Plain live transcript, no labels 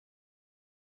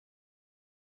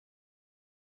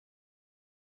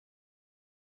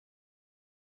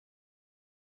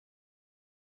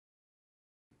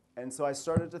And so I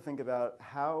started to think about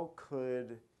how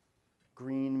could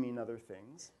green mean other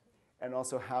things, and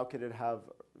also how could it have,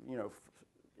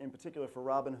 in particular for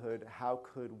Robin Hood, how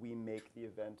could we make the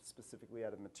event specifically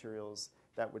out of materials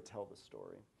that would tell the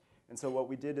story? And so what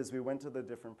we did is we went to the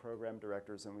different program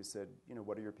directors and we said,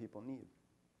 what do your people need?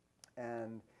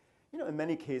 And in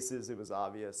many cases it was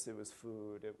obvious, it was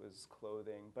food, it was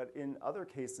clothing, but in other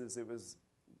cases it was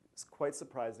quite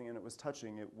surprising and it was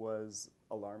touching. It was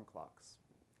alarm clocks.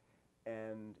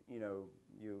 And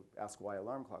you ask why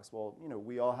alarm clocks? Well,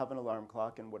 we all have an alarm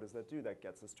clock, and what does that do? That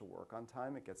gets us to work on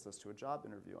time, it gets us to a job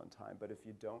interview on time. But if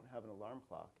you don't have an alarm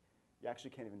clock, you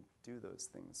actually can't even do those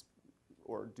things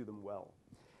or do them well.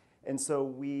 And so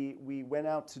we went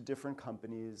out to different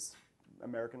companies,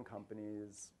 American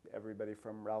companies, everybody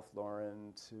from Ralph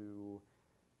Lauren to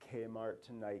Kmart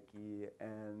to Nike,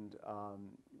 and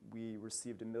we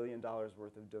received $1 million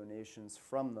worth of donations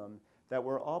from them that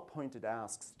were all pointed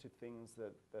asks to things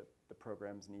that the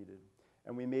programs needed.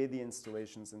 And we made the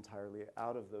installations entirely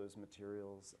out of those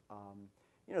materials.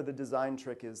 The design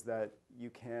trick is that you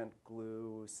can't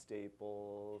glue,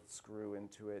 staple, screw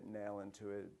into it, nail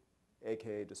into it,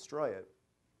 aka destroy it.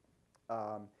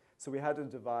 So we had to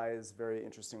devise very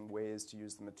interesting ways to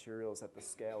use the materials at the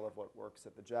scale of what works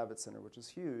at the Javits Center, which is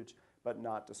huge, but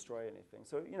not destroy anything.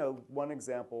 So, one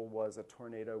example was a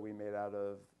tornado we made out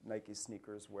of Nike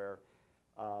sneakers where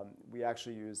we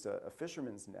actually used a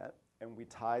fisherman's net, and we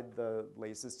tied the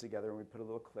laces together and we put a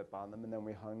little clip on them, and then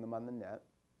we hung them on the net.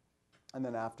 And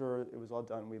then after it was all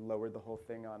done, we lowered the whole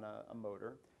thing on a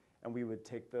motor, and we would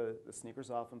take the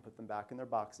sneakers off and put them back in their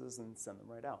boxes and send them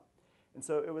right out. And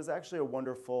so it was actually a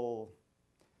wonderful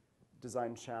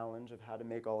design challenge of how to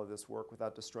make all of this work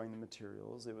without destroying the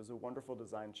materials. It was a wonderful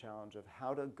design challenge of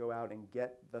how to go out and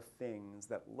get the things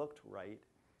that looked right,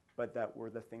 but that were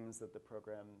the things that the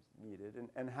program needed.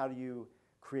 And how do you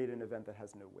create an event that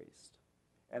has no waste?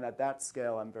 And at that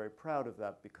scale, I'm very proud of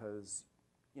that because,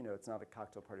 it's not a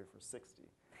cocktail party for 60.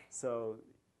 So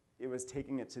it was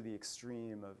taking it to the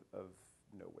extreme of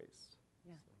no waste.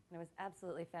 Yeah. And it was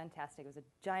absolutely fantastic. It was a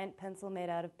giant pencil made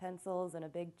out of pencils and a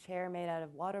big chair made out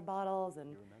of water bottles.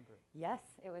 And You remember. Yes,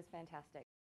 it was fantastic.